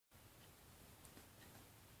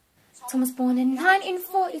Tom was born in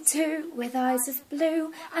 1942 with eyes of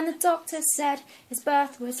blue, and the doctor said his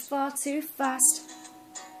birth was far too fast.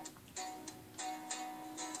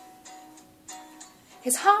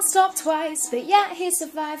 His heart stopped twice, but yet he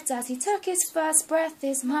survived. As he took his first breath,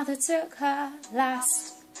 his mother took her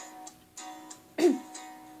last.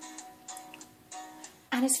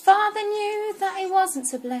 And his father knew that he wasn't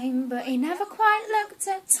to blame, but he never quite looked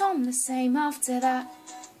at Tom the same after that.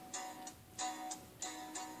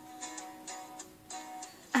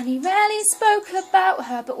 And he rarely spoke about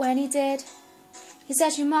her, but when he did, he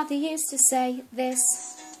said, "Your mother used to say this: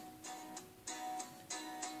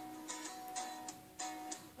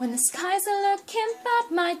 when the skies are looking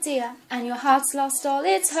bad, my dear, and your heart's lost all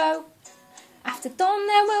its hope, after dawn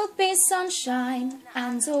there will be sunshine,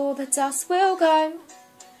 and all the dust will go.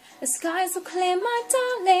 The skies will clear, my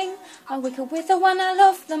darling, I'll wake up with the one I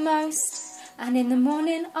love the most, and in the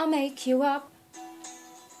morning I'll make you up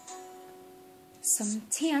some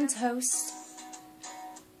tea and toast."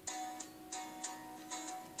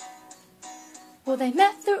 Well, they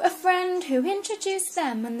met through a friend who introduced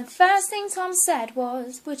them, and the first thing Tom said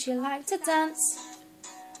was, "Would you like to dance?"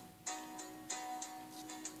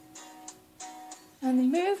 And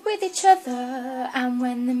they moved with each other, and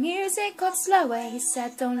when the music got slower, he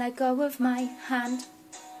said, "Don't let go of my hand."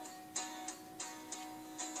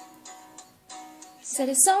 He said,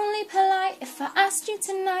 "It's only polite if I asked you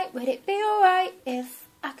tonight, would it be alright if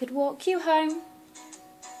I could walk you home?"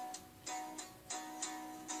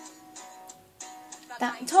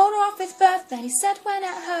 That told her of his birth. Then he said when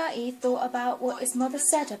at her he thought about what his mother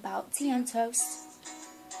said about tea and toast.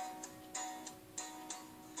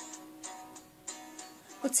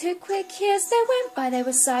 Well, 2 quick years they went by, they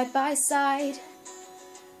were side by side,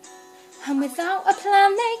 and without a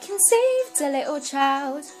plan they conceived a little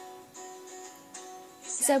child. He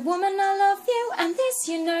said, "Woman, I love you, and this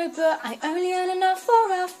you know, but I only earn enough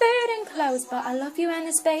for our food and clothes, but I love you and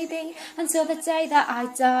this baby until the day that I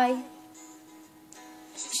die."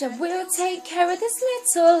 She said, "We'll take care of this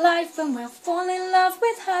little life, and we'll fall in love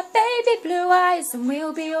with her baby blue eyes, and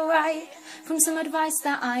we'll be alright." From some advice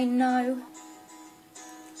that I know,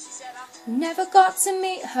 never got to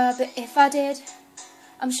meet her, but if I did,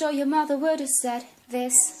 I'm sure your mother would have said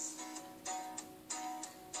this: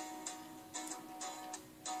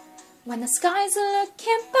 when the skies are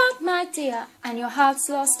looking bad, my dear, and your heart's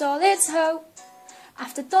lost all its hope,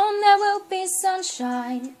 after dawn there will be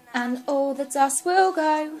sunshine, and all the dust will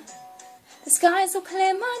go. The skies will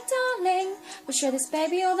clear, my darling, we'll show this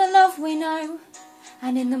baby all the love we know,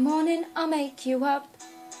 and in the morning I'll make you up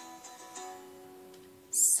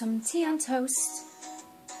some tea and toast.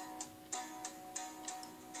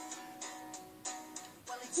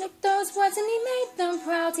 Look, those words, and he made them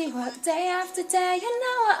proud. He worked day after day and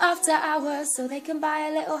hour after hour, so they can buy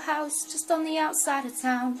a little house just on the outside of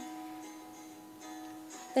town.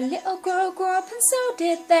 The little girl grew up, and so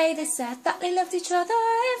did they. They said that they loved each other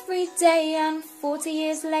every day, and 40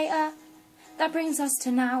 years later, that brings us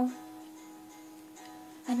to now.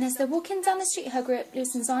 And as they're walking down the street, her grip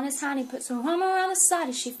loosens on his hand. He puts her arm around her side.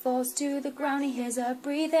 As she falls to the ground, he hears her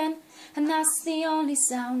breathing, and that's the only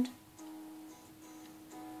sound.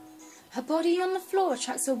 Her body on the floor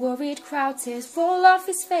attracts a worried crowd. Tears fall off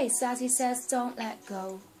his face as he says, "Don't let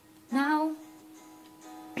go now."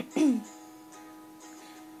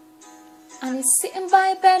 And he's sitting by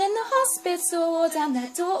a bed in the hospital ward, and their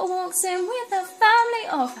daughter walks in with a family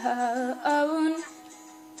of her own.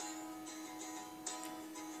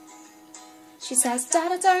 She says,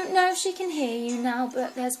 "Dad, I don't know if she can hear you now,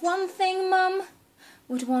 but there's one thing Mum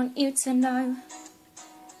would want you to know.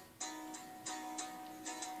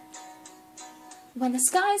 When the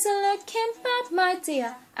skies are looking bad, my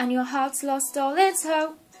dear, and your heart's lost all its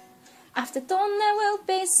hope, after dawn there will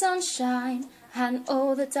be sunshine, and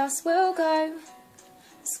all the dust will go.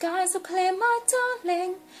 The skies will clear, my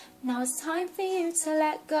darling, now it's time for you to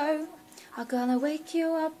let go. I'm gonna wake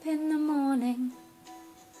you up in the morning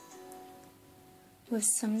with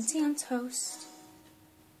some tea and toast."